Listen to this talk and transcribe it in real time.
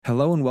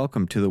Hello and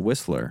welcome to The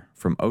Whistler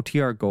from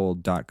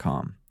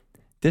OTRGold.com.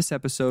 This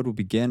episode will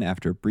begin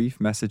after a brief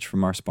message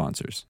from our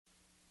sponsors.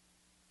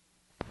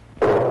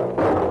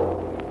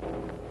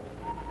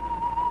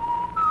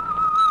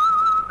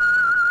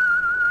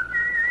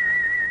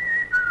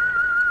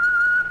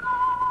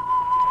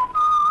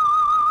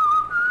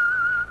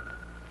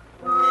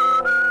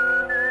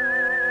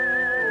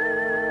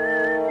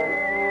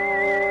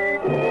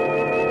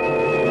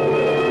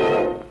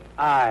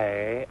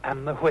 I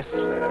am the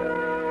Whistler.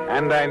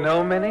 And I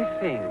know many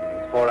things,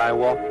 for I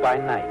walk by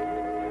night.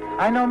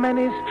 I know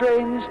many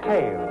strange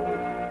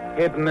tales,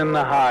 hidden in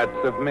the hearts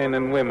of men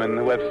and women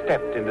who have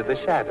stepped into the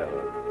shadows.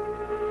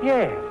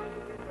 Yes,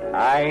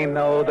 I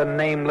know the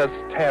nameless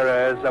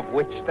terrors of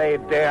which they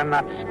dare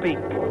not speak.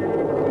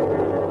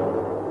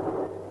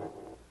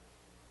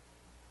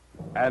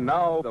 And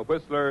now, the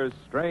Whistler's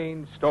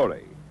strange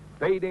story,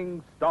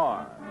 Fading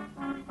Star.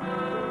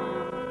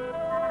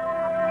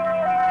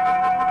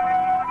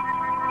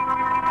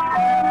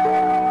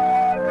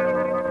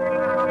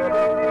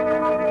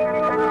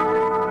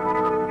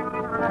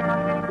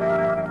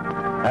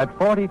 At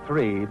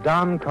 43,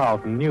 Don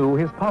Carlton knew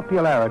his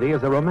popularity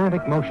as a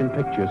romantic motion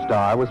picture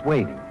star was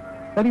waning,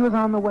 that he was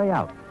on the way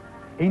out.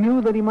 He knew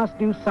that he must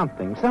do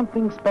something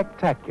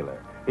spectacular,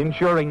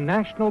 ensuring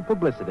national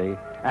publicity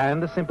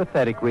and a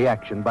sympathetic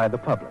reaction by the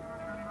public.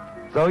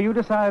 So you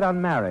decide on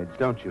marriage,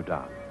 don't you,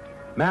 Don?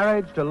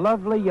 Marriage to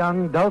lovely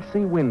young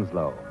Dulcie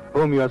Winslow,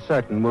 whom you're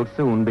certain will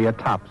soon be a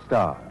top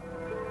star.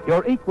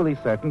 You're equally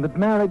certain that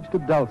marriage to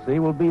Dulcie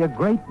will be a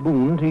great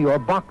boon to your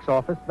box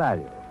office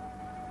value.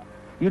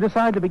 You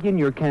decide to begin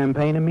your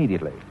campaign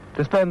immediately,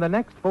 to spend the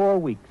next 4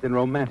 weeks in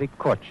romantic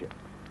courtship.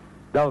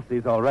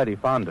 Dulcie's already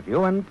fond of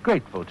you and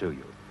grateful to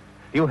you.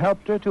 You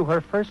helped her to her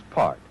first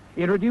part,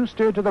 introduced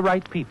her to the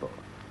right people.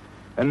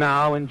 And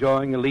now,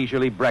 enjoying a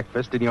leisurely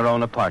breakfast in your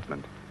own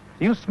apartment,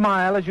 you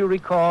smile as you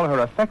recall her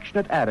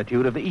affectionate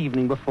attitude of the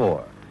evening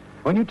before,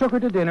 when you took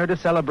her to dinner to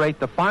celebrate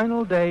the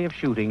final day of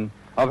shooting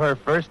of her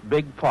first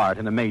big part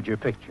in a major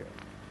picture.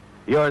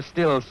 You're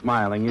still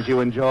smiling as you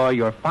enjoy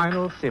your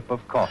final sip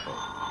of coffee.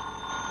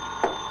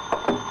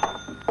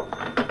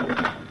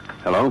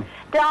 Hello?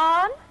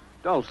 Don?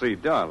 Dulcie,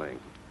 darling.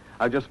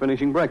 I'm just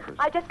finishing breakfast.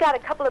 I just got a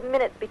couple of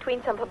minutes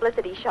between some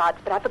publicity shots,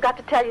 but I forgot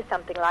to tell you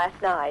something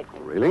last night. Oh,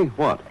 really?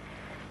 What?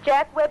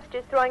 Jack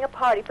Webster's throwing a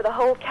party for the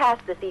whole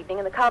cast this evening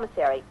in the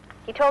commissary.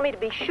 He told me to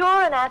be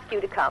sure and ask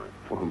you to come.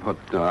 Well,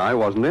 but I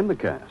wasn't in the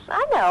cast.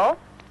 I know,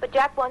 but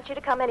Jack wants you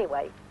to come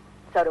anyway.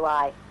 So do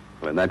I.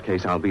 Well, in that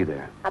case, I'll be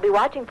there. I'll be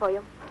watching for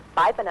you.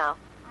 Bye for now.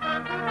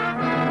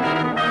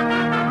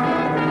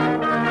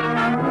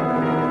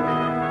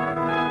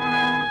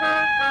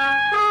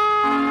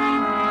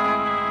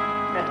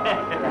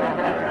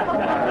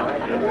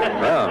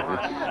 Well,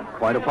 it's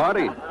quite a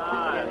party.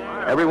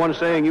 Everyone's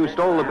saying you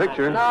stole the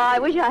picture. Oh, I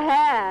wish I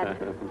had.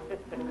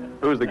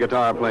 Who's the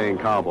guitar-playing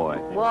cowboy?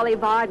 Wally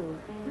Barden.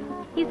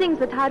 He sings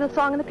the title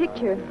song in the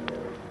picture.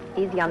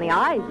 Easy on the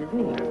eyes, isn't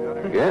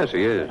he? Yes,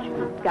 he is.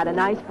 He's got a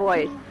nice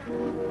voice.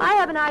 I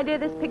have an idea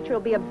this picture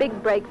will be a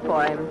big break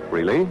for him.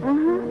 Really?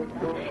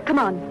 Mm-hmm. Come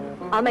on.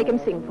 I'll make him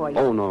sing for you.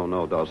 Oh,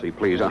 no, Dulcie,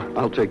 please.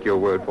 I'll take your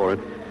word for it.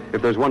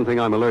 If there's one thing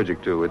I'm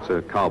allergic to, it's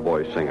a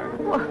cowboy singer.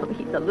 Well,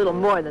 he's a little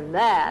more than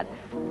that.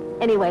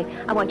 Anyway,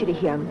 I want you to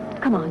hear him.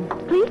 Come on,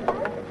 please.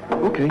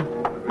 Okay.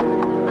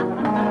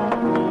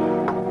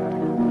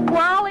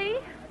 Wally,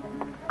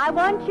 I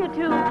want you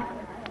to...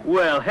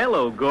 Well,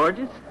 hello,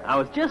 gorgeous. I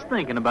was just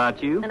thinking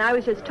about you. And I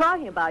was just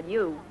talking about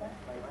you.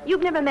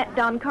 You've never met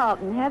Don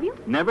Carlton, have you?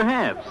 Never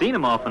have. Seen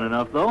him often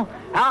enough, though.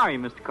 How are you,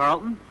 Mr.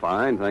 Carlton?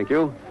 Fine, thank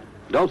you.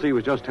 Dulcie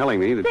was just telling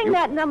me that Sing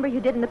that number you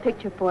did in the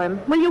picture for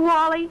him. Will you,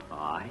 Wally?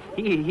 Oh,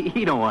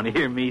 he don't want to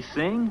hear me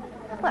sing.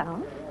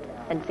 Well,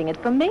 then sing it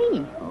for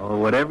me. Oh,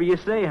 whatever you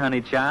say,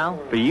 honey child.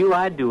 For you,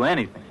 I'd do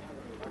anything.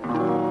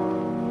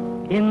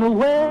 In the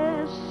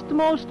West,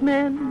 most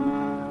men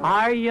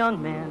are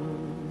young men,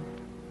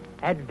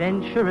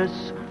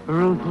 adventurous,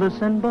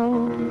 ruthless, and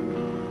bold.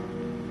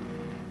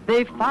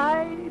 They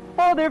fight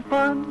for their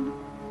fun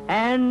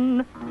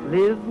and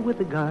live with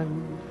a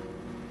gun.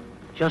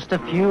 Just a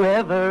few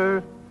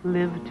ever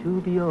live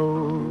to be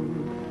old.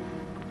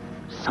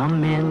 Some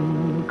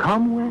men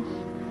come west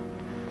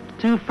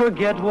to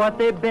forget what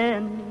they've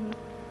been.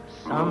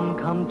 Some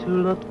come to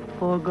look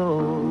for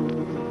gold.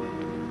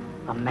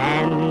 A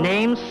man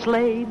named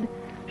Slade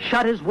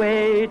shot his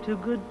way to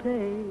good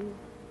pay,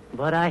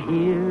 but I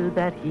hear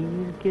that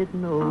he's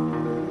getting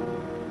old.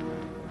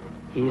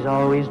 He's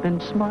always been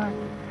smart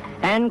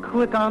and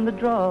quick on the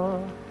draw,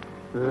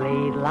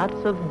 laid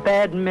lots of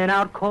bad men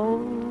out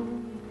cold.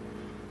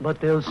 But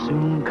there'll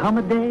soon come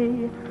a day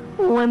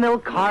when they'll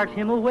cart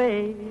him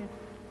away,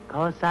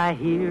 'cause I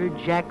hear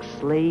Jack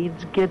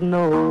Slade's getting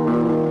old.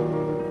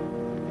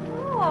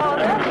 Oh,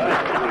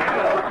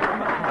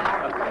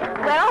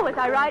 well, was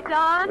I right,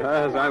 Don?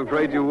 Yes, I'm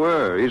afraid you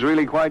were. He's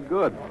really quite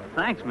good.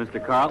 Thanks,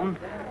 Mr. Carlton.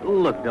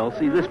 Look,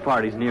 Dulcie, this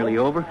party's nearly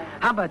over.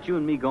 How about you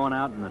and me going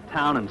out in the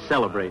town and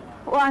celebrating?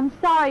 Well, I'm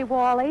sorry,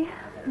 Wally.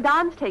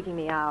 Don's taking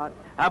me out.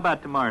 How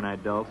about tomorrow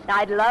night, Dulce?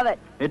 I'd love it.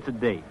 It's a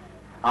date.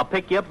 I'll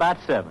pick you up about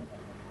 7.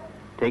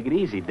 Take it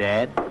easy,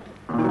 Dad.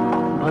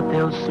 But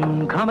there'll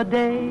soon come a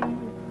day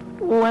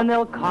when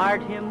they'll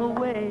cart him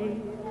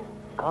away,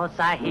 'cause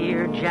I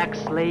hear Jack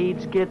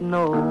Slade's getting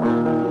old.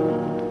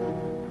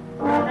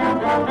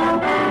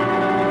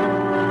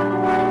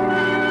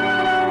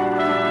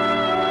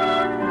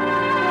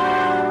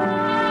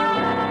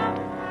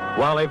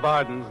 Wally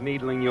Varden's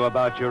needling you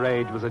about your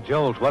age was a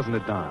jolt, wasn't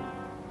it, Don?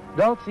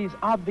 Dulcie's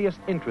obvious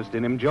interest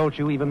in him jolts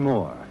you even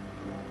more.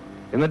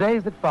 In the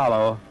days that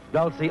follow,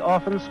 Dulcie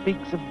often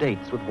speaks of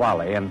dates with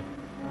Wally, and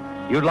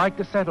you'd like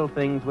to settle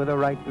things with her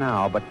right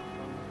now, but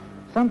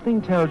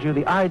something tells you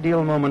the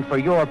ideal moment for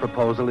your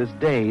proposal is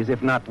days,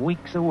 if not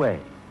weeks away.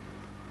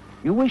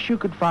 You wish you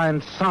could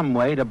find some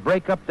way to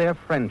break up their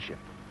friendship.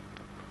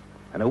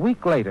 And a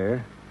week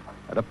later,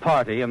 at a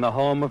party in the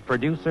home of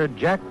producer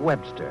Jack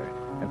Webster,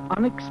 an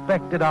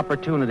unexpected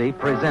opportunity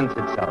presents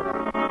itself.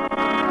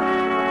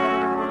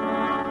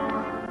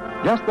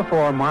 Just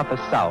before Martha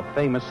South,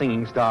 famous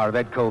singing star of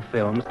Edco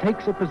Films,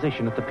 takes her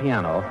position at the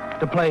piano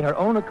to play her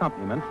own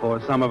accompaniment for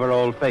some of her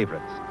old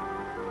favorites,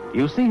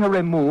 you see her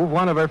remove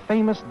one of her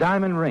famous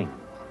diamond rings,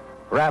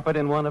 wrap it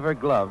in one of her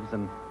gloves,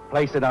 and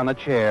place it on a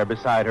chair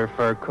beside her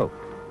fur coat.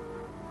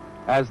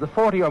 As the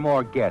 40 or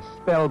more guests,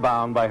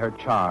 spellbound by her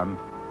charm,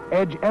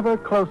 edge ever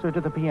closer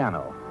to the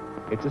piano,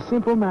 it's a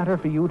simple matter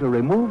for you to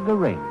remove the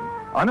ring,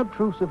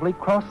 unobtrusively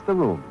cross the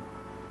room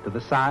to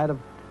the side of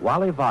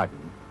Wally Varden,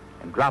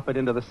 and drop it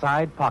into the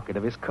side pocket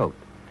of his coat,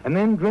 and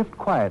then drift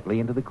quietly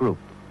into the group.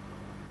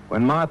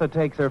 When Martha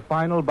takes her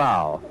final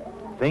bow,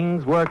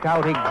 things work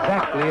out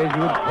exactly as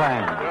you had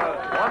planned.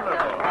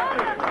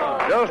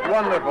 Just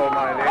wonderful,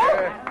 my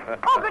dear.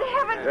 Oh, good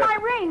heavens, my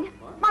ring!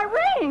 My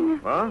ring!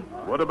 Huh?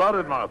 What about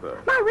it, Martha?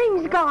 My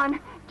ring's gone.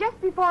 Just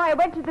before I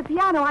went to the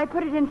piano, I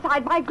put it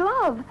inside my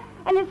glove.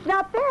 And it's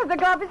not there. The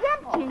glove is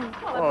empty.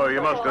 Oh,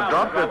 you must have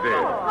dropped it, dear.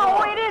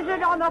 Oh, it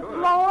isn't on the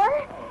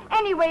floor.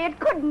 Anyway, it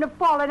couldn't have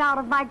fallen out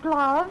of my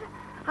glove.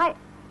 I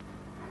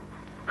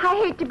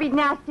hate to be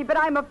nasty, but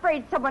I'm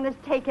afraid someone has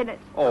taken it.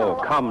 Oh,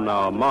 come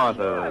now,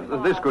 Martha.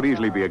 This could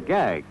easily be a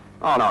gag.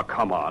 Oh, now,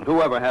 come on.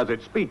 Whoever has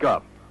it, speak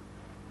up.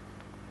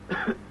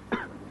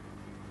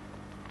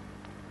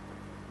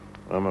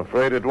 I'm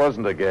afraid it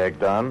wasn't a gag,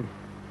 Don.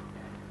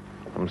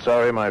 I'm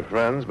sorry, my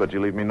friends, but you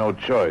leave me no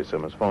choice. I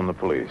must phone the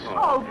police.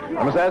 Oh,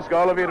 I must ask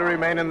all of you to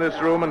remain in this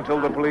room until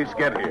the police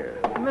get here.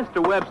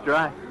 Mr.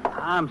 Webster,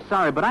 I'm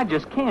sorry, but I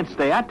just can't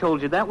stay. I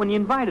told you that when you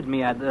invited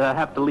me. I'd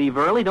have to leave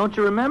early. Don't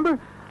you remember?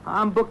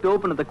 I'm booked to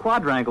open at the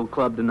Quadrangle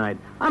Club tonight.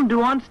 I'm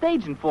due on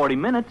stage in 40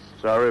 minutes.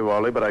 Sorry,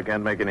 Wally, but I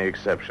can't make any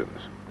exceptions.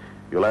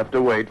 You'll have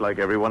to wait like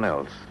everyone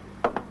else.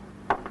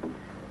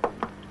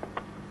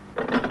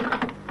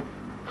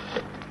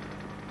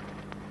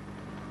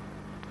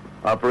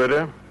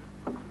 Operator,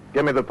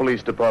 give me the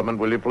police department,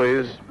 will you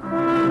please?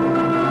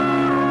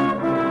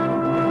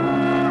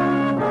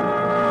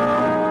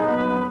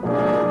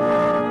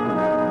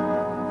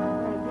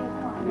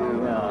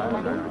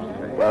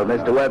 Well,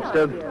 Mr.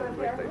 Webster,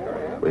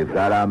 we've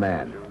got our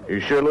man. You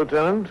sure,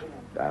 Lieutenant?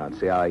 I don't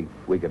see how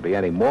we could be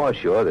any more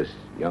sure. This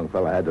young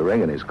fella had the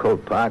ring in his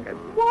coat pocket.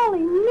 Wally,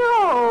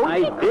 no!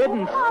 I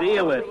didn't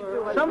steal it.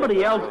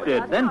 Somebody else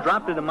did, then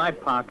dropped it in my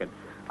pocket.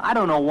 I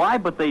don't know why,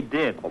 but they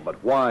did. Oh,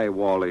 but why,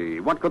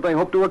 Wally? What could they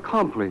hope to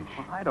accomplish?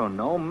 I don't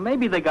know.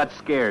 Maybe they got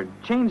scared,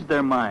 changed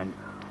their mind.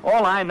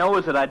 All I know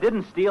is that I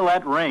didn't steal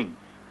that ring.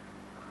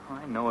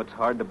 I know it's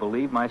hard to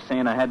believe my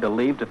saying I had to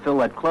leave to fill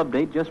that club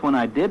date just when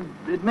I did.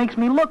 It makes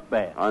me look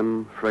bad.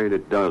 I'm afraid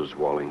it does,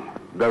 Wally.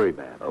 Very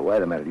bad. Oh,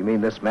 wait a minute. You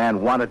mean this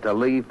man wanted to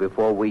leave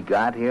before we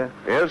got here?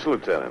 Yes,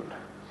 Lieutenant.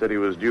 Said he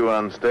was due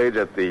on stage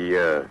at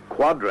the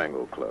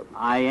Quadrangle Club.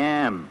 I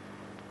am.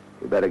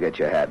 You better get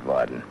your hat,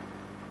 Varden.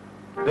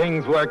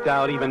 Things worked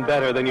out even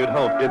better than you'd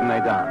hoped, didn't they,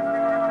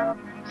 Don?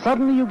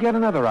 Suddenly you get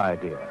another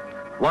idea,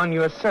 one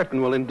you're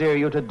certain will endear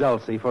you to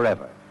Dulcie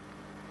forever.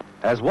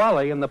 As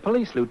Wally and the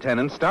police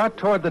lieutenant start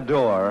toward the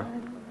door...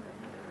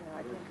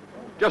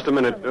 Just a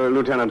minute,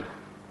 Lieutenant.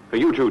 For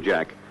you too,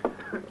 Jack.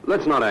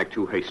 Let's not act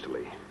too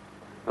hastily.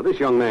 Now, this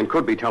young man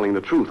could be telling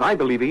the truth. I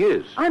believe he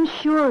is. I'm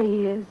sure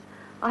he is.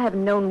 I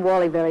haven't known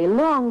Wally very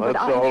long, but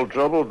That's the whole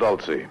trouble,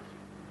 Dulcie.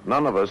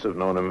 None of us have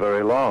known him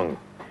very long.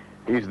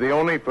 He's the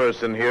only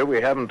person here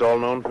we haven't all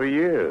known for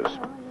years.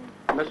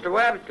 Mr.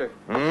 Webster.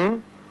 Hmm?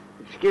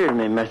 Excuse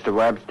me, Mr.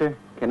 Webster.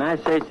 Can I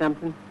say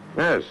something?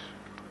 Yes,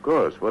 of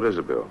course. What is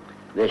it, Bill?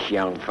 This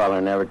young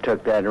feller never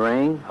took that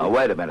ring. Oh,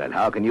 wait a minute.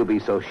 How can you be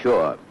so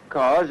sure?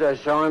 'Cause I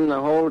saw him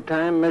the whole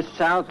time Miss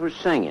South was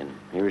singing.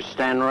 He was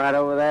standing right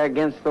over there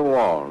against the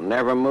wall.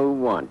 Never moved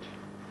once.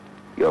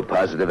 You're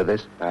positive of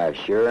this? I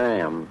sure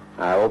am.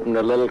 I opened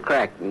a little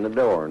crack in the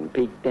door and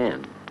peeked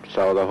in.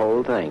 Saw the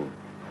whole thing.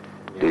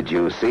 Did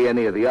you see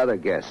any of the other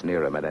guests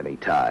near him at any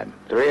time?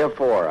 3 or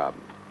 4 of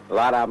them. A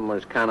lot of them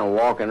was kind of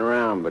walking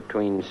around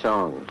between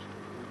songs.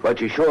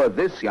 But you're sure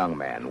this young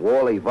man,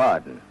 Wally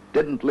Varden,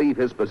 didn't leave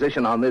his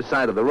position on this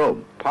side of the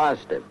room?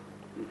 Positive.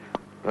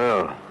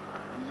 Oh,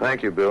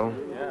 thank you, Bill.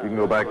 You can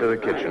go back to the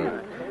kitchen.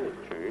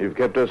 You've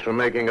kept us from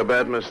making a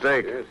bad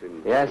mistake.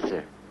 Yes,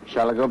 sir.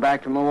 Shall I go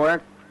back to my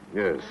work?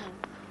 Yes.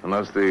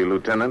 Unless the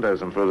lieutenant has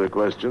some further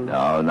questions.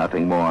 No,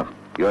 nothing more.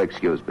 Your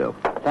excuse, Bill.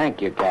 Thank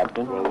you,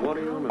 Captain. What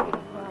do you know?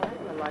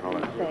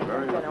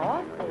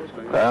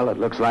 Well, it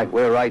looks like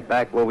we're right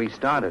back where we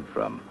started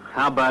from.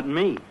 How about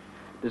me?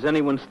 Does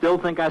anyone still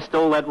think I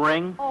stole that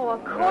ring? Oh,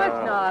 of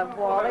course not,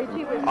 Wally.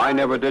 She was... I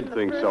never did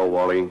think so,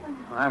 Wally.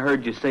 I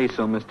heard you say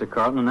so, Mr.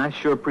 Carlton, and I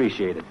sure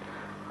appreciate it.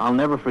 I'll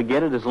never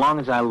forget it as long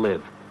as I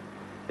live.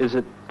 Is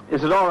it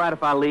all right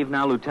if I leave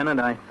now, Lieutenant?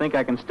 I think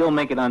I can still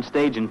make it on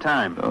stage in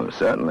time. Oh,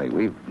 certainly.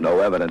 We've no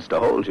evidence to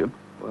hold you.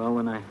 Well,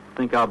 then I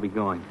think I'll be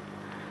going.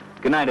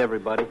 Good night,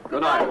 everybody.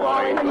 Good night,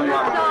 Wally. I'm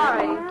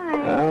sorry.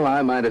 Well,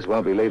 I might as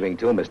well be leaving,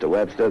 too, Mr.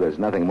 Webster. There's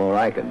nothing more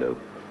I can do.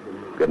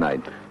 Good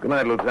night. Good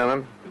night,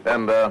 Lieutenant.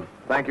 And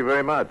thank you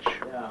very much.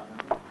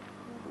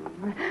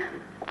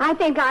 I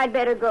think I'd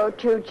better go,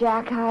 too,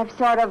 Jack. I've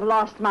sort of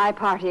lost my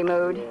party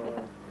mood.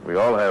 We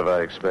all have,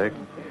 I expect.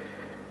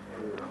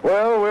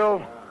 Well,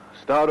 we'll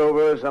start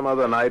over some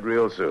other night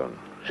real soon.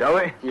 Shall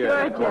we?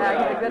 Sure,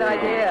 Jack. It's a good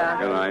idea.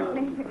 Good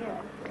night.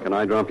 Can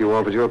I drop you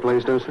off at your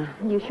place, Dulce?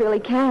 You surely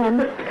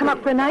can. Come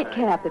up for a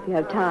nightcap if you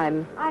have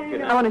time.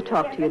 I want to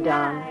talk to you,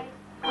 Don.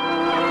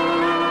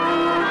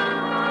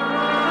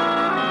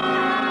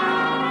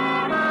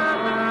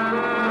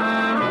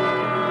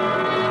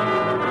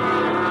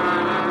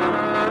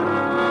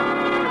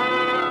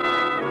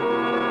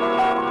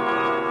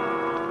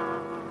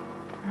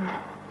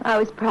 I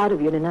was proud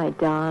of you tonight,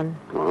 Don.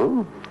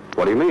 Oh?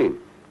 What do you mean?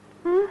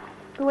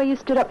 The way you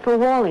stood up for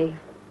Wally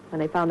when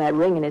they found that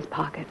ring in his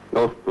pocket.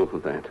 Oh,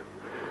 that.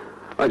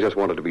 I just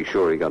wanted to be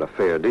sure he got a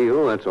fair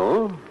deal, that's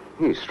all.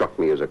 He struck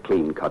me as a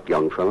clean-cut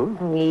young fellow.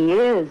 He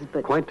is,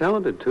 but... Quite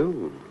talented,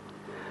 too.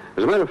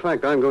 As a matter of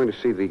fact, I'm going to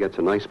see that he gets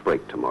a nice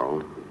break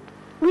tomorrow.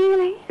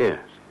 Really?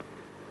 Yes.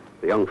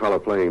 The young fellow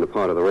playing the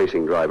part of the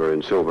racing driver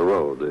in Silver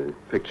Road, the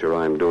picture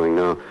I'm doing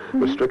now,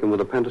 was stricken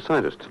with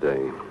appendicitis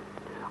today.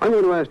 I'm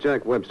going to ask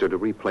Jack Webster to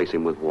replace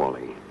him with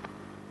Wally.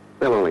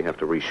 They'll only have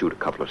to reshoot a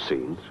couple of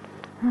scenes.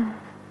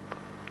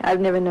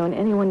 I've never known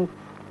anyone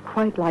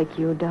quite like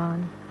you,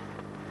 Don.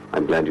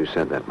 I'm glad you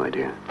said that, my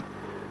dear.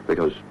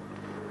 Because,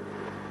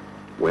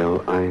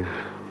 well, I've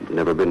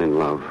never been in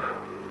love.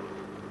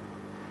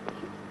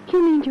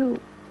 You mean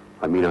you...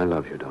 I mean, I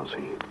love you,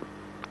 Dulcie.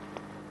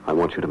 I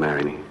want you to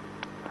marry me.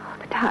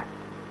 But I...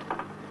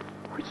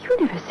 Well,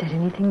 you never said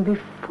anything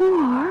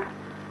before.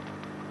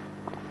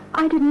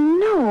 I didn't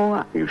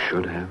know. You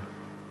should have.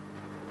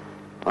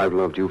 I've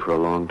loved you for a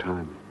long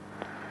time.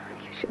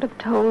 You should have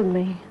told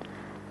me.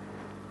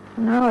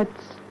 Now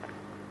it's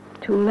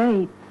too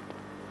late.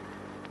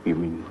 You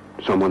mean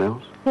someone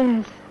else?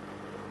 Yes,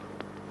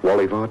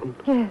 Wally Varden?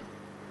 yes.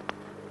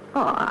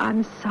 Oh,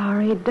 I'm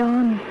sorry,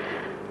 Don.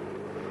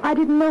 I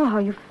didn't know how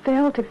you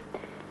felt. If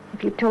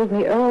you told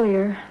me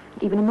earlier,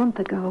 even a month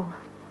ago,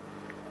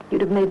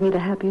 you'd have made me the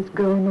happiest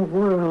girl in the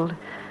world.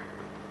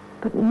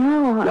 But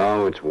now...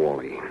 No, it's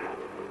Wally.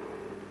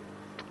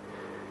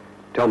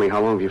 Tell me,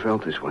 how long have you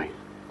felt this way?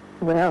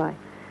 Well,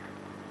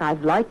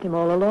 I've liked him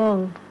all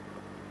along.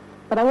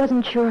 But I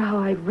wasn't sure how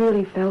I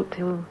really felt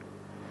till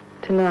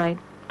tonight.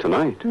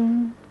 Tonight?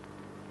 Mm-hmm.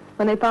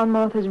 When they found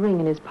Martha's ring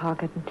in his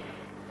pocket.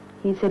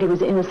 He said he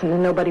was innocent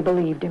and nobody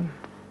believed him.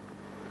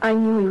 I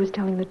knew he was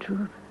telling the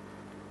truth.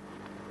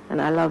 And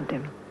I loved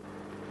him.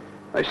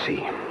 I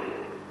see.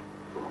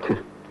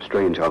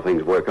 Strange how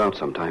things work out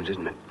sometimes,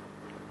 isn't it?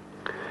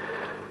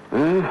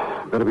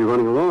 Better be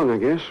running along, I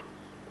guess.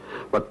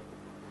 But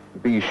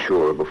be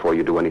sure before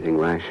you do anything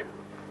rash.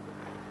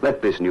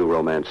 Let this new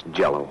romance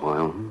gel a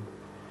while.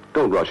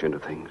 Don't rush into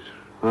things.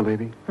 Huh,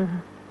 baby? Mm-hmm.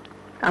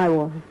 I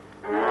won't.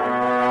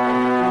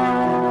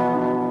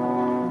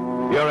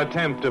 Your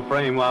attempt to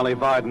frame Wally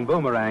Varden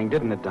boomerang,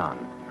 didn't it, Don?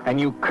 And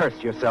you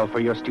cursed yourself for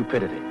your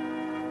stupidity.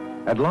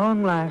 At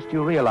long last,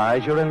 you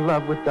realize you're in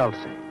love with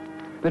Dulcie.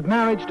 That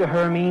marriage to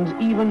her means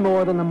even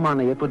more than the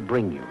money it would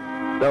bring you.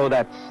 Though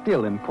that's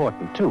still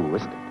important, too,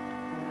 isn't it?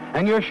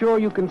 And you're sure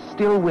you can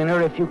still win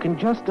her if you can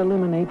just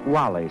eliminate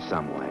Wally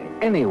some way.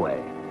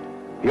 Anyway,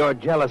 your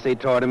jealousy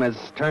toward him has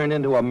turned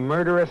into a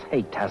murderous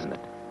hate, hasn't it?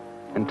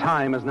 And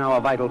time is now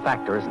a vital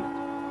factor, isn't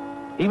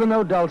it? Even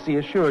though Dulcie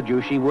assured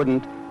you she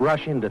wouldn't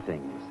rush into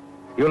things,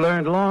 you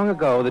learned long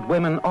ago that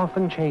women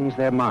often change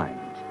their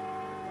minds.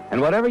 And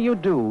whatever you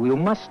do, you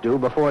must do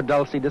before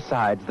Dulcie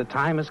decides the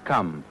time has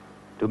come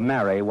to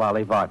marry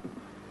Wally Varden.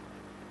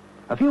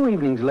 A few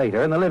evenings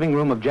later, in the living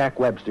room of Jack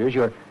Webster's,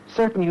 you're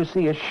certain you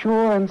see a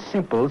sure and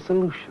simple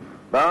solution.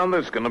 Don,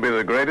 this is going to be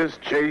the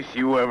greatest chase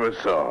you ever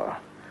saw.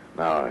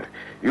 Now,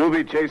 you'll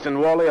be chasing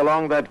Wally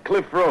along that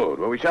cliff road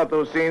where we shot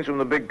those scenes from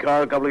the big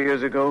car a couple of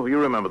years ago. You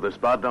remember the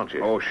spot, don't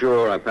you? Oh,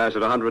 sure. I've passed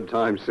it 100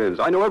 times since.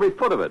 I know every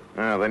foot of it.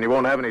 Well, then you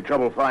won't have any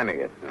trouble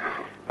finding it.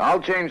 I'll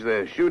change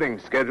the shooting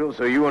schedule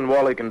so you and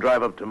Wally can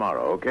drive up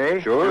tomorrow,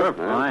 okay? Sure.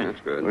 Fine.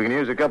 That's good. We can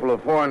use a couple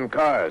of foreign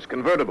cars,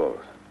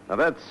 convertibles. Now,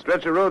 that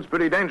stretch of road's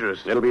pretty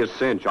dangerous. It'll be a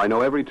cinch. I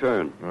know every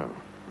turn. Well,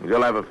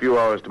 you'll have a few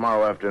hours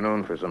tomorrow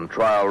afternoon for some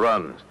trial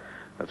runs.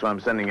 That's why I'm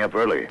sending you up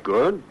early.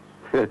 Good.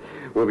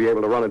 We'll be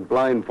able to run it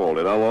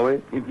blindfolded, huh,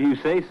 Wally? If you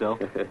say so.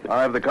 I'll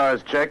have the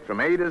cars checked from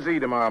A to Z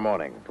tomorrow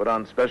morning. Put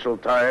on special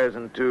tires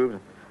and tubes.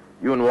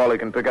 You and Wally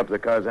can pick up the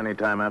cars any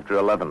time after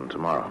 11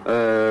 tomorrow.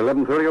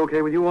 11:30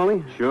 okay with you,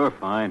 Wally? Sure,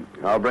 fine.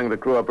 I'll bring the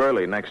crew up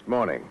early next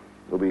morning.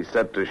 We'll be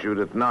set to shoot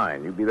at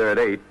 9. You'll be there at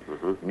 8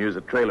 and use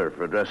the trailer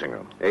for a dressing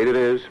room. 8 it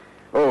is.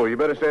 Oh, you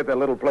better stay at that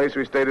little place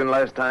we stayed in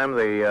last time,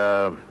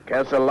 the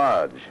Casa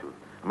Lodge.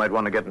 I might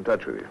want to get in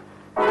touch with you.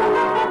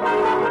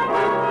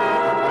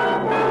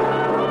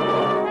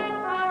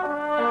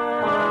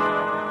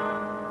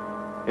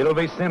 It'll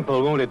be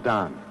simple, won't it,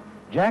 Don?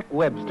 Jack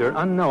Webster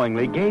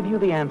unknowingly gave you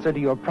the answer to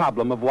your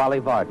problem of Wally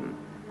Varden.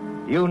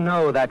 You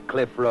know that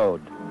cliff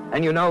road,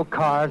 and you know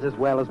cars as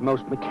well as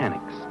most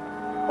mechanics.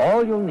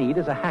 All you'll need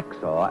is a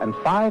hacksaw and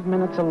 5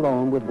 minutes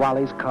alone with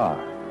Wally's car.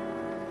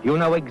 You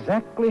know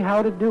exactly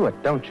how to do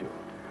it, don't you?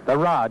 The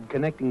rod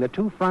connecting the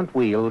two front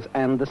wheels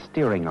and the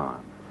steering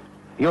arm.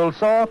 You'll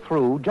saw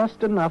through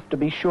just enough to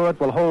be sure it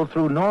will hold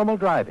through normal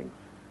driving,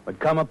 but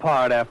come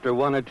apart after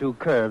one or two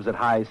curves at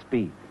high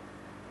speed.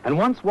 And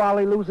once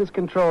Wally loses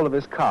control of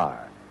his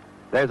car,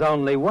 there's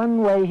only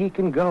one way he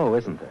can go,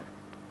 isn't there?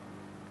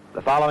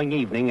 The following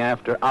evening,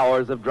 after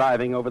hours of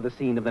driving over the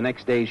scene of the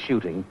next day's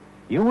shooting,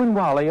 you and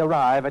Wally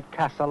arrive at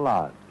Casa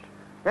Lodge.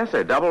 Yes,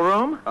 sir. Double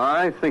room?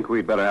 I think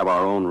we'd better have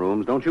our own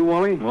rooms, don't you,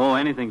 Wally? Oh,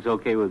 anything's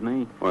okay with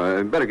me.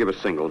 Well, better give us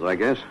singles, I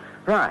guess.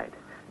 Right.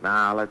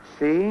 Now, let's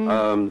see.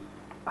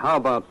 How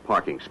about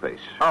parking space?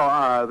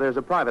 There's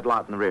a private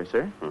lot in the rear,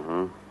 sir.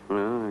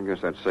 Well, I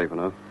guess that's safe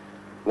enough.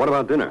 What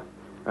about dinner?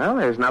 Well,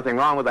 there's nothing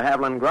wrong with the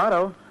Haviland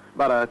Grotto.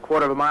 About a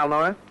quarter of a mile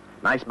north.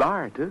 Nice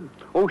bar, too.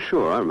 Oh,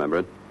 sure, I remember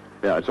it.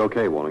 Yeah, it's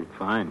okay, Wally.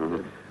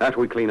 Fine. After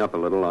we clean up a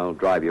little, I'll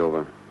drive you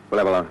over.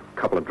 We'll have a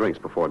couple of drinks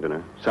before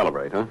dinner.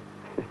 Celebrate, huh?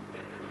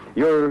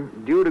 You're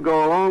due to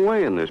go a long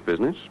way in this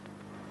business,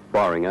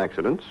 barring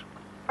accidents.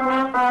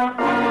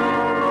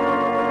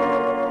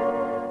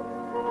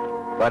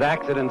 But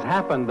accidents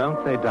happen,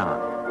 don't they, Don?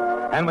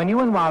 And when you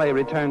and Wally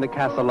return to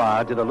Casa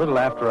Lodge at a little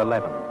after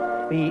 11,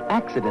 the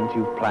accident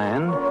you've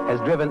planned has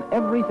driven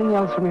everything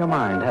else from your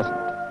mind, hasn't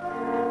it?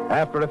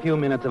 After a few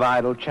minutes of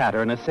idle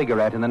chatter and a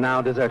cigarette in the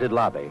now deserted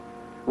lobby,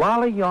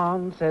 Wally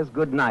yawns, says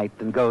good night,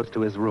 and goes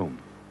to his room.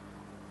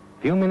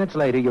 A few minutes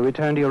later, you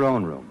return to your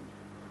own room,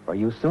 where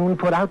you soon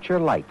put out your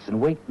lights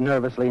and wait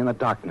nervously in the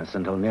darkness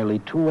until nearly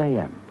 2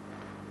 a.m.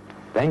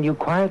 Then you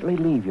quietly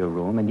leave your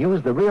room and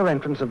use the rear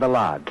entrance of the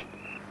lodge.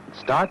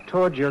 Start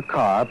towards your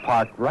car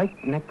parked right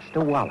next to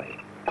Wally.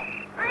 The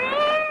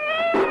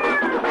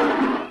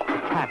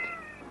cat,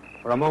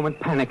 for a moment,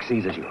 panic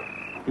seizes you.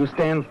 You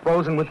stand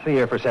frozen with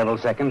fear for several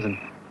seconds and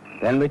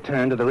then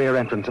return to the rear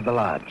entrance of the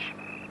lodge.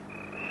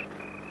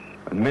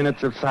 When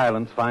minutes of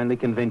silence finally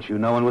convince you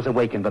no one was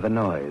awakened by the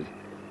noise,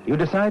 you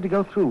decide to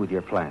go through with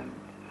your plan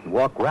and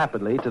walk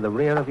rapidly to the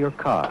rear of your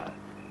car.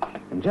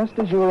 And just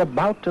as you are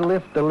about to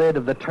lift the lid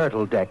of the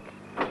turtle deck...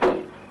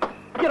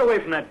 Get away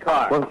from that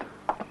car. Well,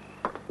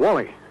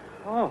 Wally.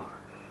 Oh,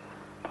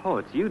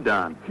 it's you,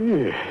 Don.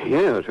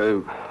 Yes.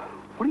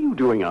 What are you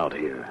doing out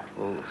here?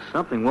 Well,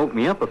 something woke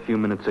me up a few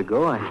minutes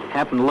ago. I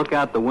happened to look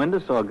out the window,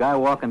 saw a guy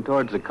walking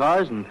towards the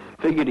cars, and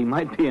figured he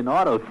might be an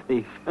auto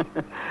thief.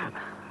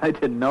 I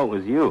didn't know it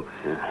was you.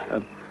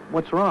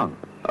 What's wrong?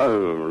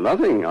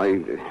 Nothing.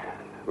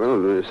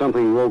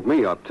 Something woke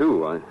me up,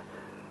 too.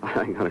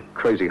 I got a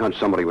crazy hunch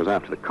somebody was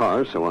after the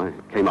cars, so I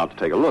came out to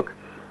take a look.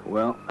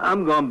 Well,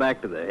 I'm going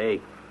back to the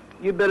hay.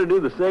 You'd better do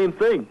the same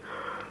thing.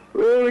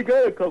 We only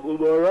got a couple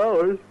more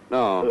hours.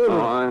 No,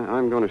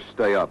 I'm going to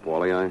stay up,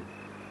 Wally. I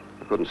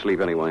couldn't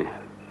sleep anyway.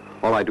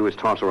 All I do is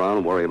toss around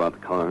and worry about the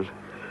cars.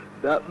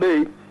 Not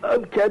me.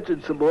 I'm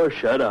catching some more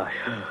shut-eye.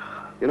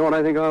 You know what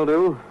I think I'll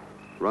do?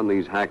 Run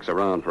these hacks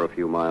around for a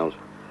few miles.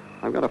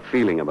 I've got a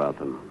feeling about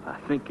them. I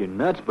think you're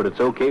nuts, but it's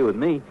okay with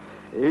me.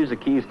 Here's the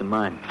keys to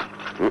mine.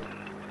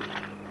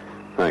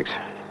 Thanks.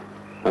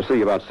 I'll see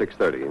you about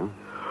 6:30, huh?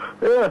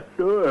 Yeah,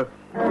 sure.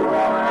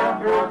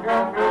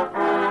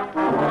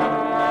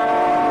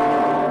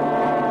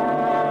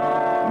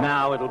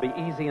 Now it'll be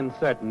easy and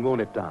certain, won't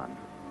it, Don?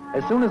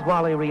 As soon as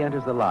Wally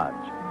re-enters the lodge,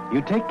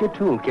 you take your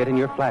toolkit and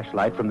your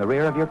flashlight from the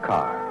rear of your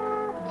car,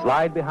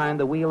 slide behind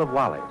the wheel of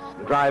Wally's,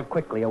 and drive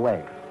quickly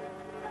away.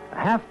 A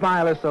half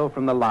mile or so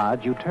from the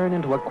lodge, you turn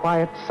into a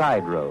quiet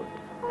side road,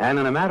 and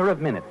in a matter of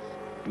minutes,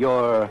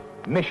 your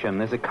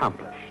mission is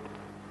accomplished.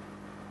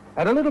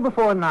 At a little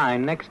before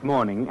 9 next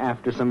morning,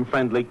 after some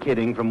friendly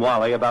kidding from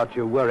Wally about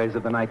your worries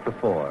of the night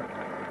before,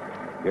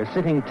 you're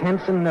sitting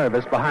tense and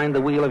nervous behind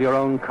the wheel of your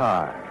own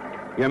car,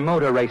 your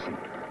motor racing,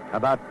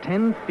 about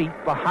 10 feet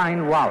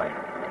behind Wally.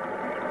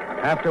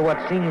 After what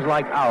seems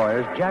like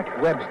hours,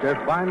 Jack Webster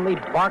finally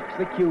barks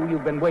the cue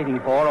you've been waiting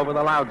for over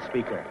the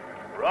loudspeaker.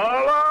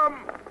 Roll 'em!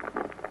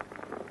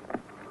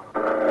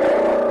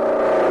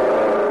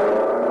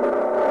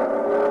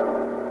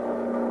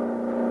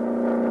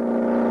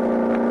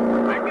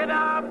 Pick it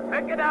up!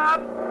 Pick it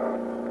up!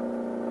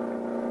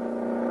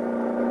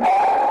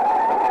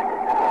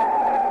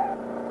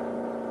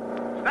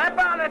 Snap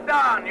on it,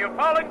 Don! You're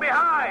falling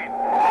behind!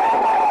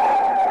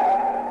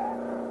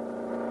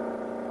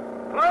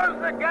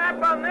 a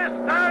gap on this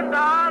turn,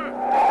 Don.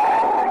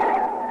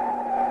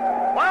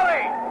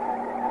 Wally!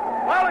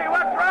 Wally,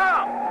 what's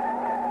wrong?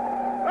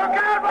 Look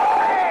out,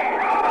 Wally!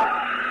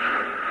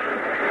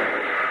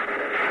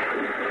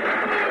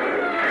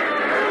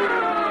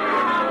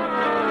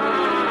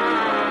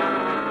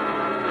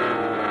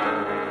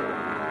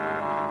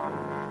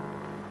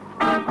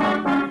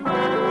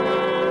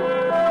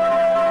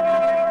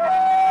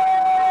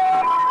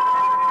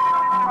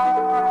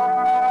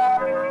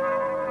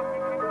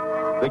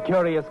 The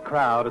curious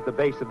crowd at the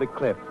base of the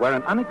cliff, where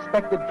an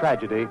unexpected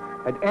tragedy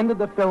had ended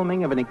the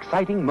filming of an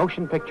exciting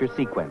motion picture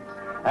sequence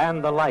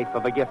and the life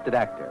of a gifted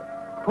actor,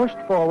 pushed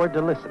forward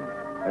to listen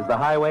as the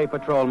highway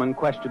patrolman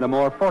questioned a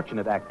more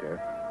fortunate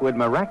actor who had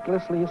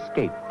miraculously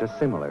escaped a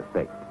similar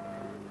fate.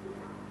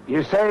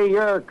 You say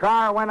your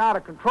car went out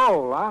of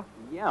control, huh?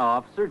 Yeah,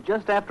 officer,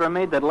 just after I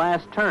made that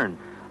last turn.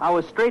 I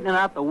was straightening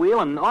out the wheel,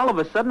 and all of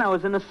a sudden I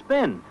was in a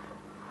spin.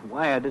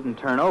 Why I didn't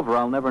turn over,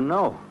 I'll never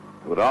know.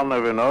 What I'll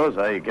never know is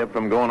how you kept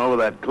from going over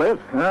that cliff.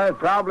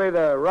 Probably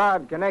the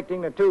rod connecting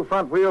the two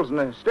front wheels and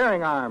the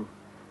steering arm.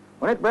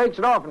 When it breaks,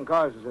 it often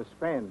causes a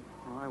spin.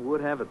 Well, I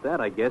would have it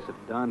that, I guess, if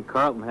Don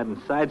Carlton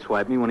hadn't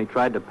sideswiped me when he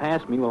tried to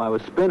pass me while I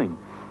was spinning.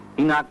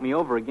 He knocked me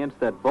over against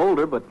that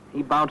boulder, but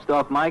he bounced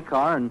off my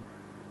car, and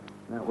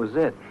that was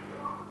it.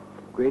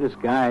 Greatest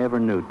guy I ever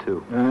knew,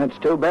 too. That's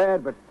too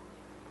bad, but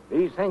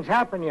these things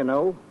happen, you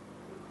know.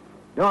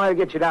 Don't let it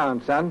get you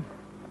down, son.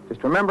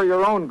 Just remember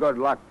your own good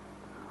luck.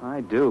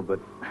 I do,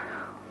 but,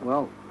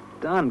 well,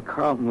 Don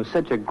Carlton was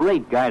such a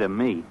great guy to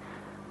me.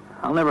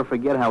 I'll never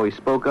forget how he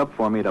spoke up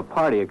for me at a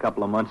party a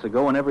couple of months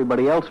ago when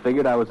everybody else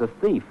figured I was a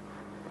thief.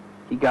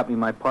 He got me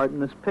my part in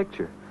this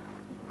picture.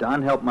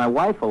 Don helped my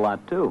wife a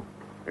lot, too.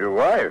 Your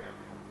wife?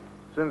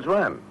 Since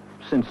when?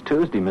 Since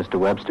Tuesday, Mr.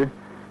 Webster.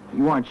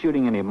 You weren't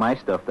shooting any of my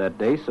stuff that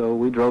day, so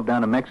we drove down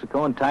to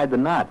Mexico and tied the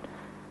knot.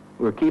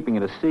 We were keeping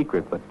it a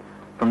secret, but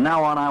from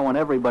now on, I want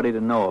everybody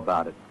to know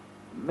about it.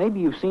 Maybe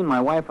you've seen my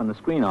wife on the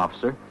screen,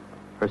 officer.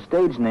 Her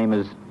stage name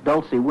is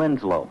Dulcie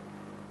Winslow.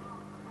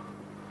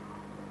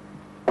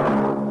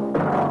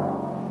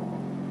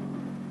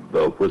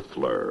 The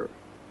Whistler.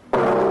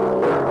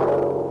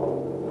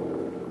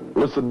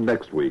 Listen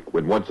next week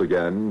when once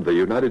again the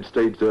United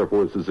States Air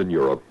Forces in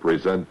Europe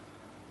present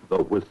The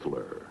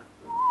Whistler.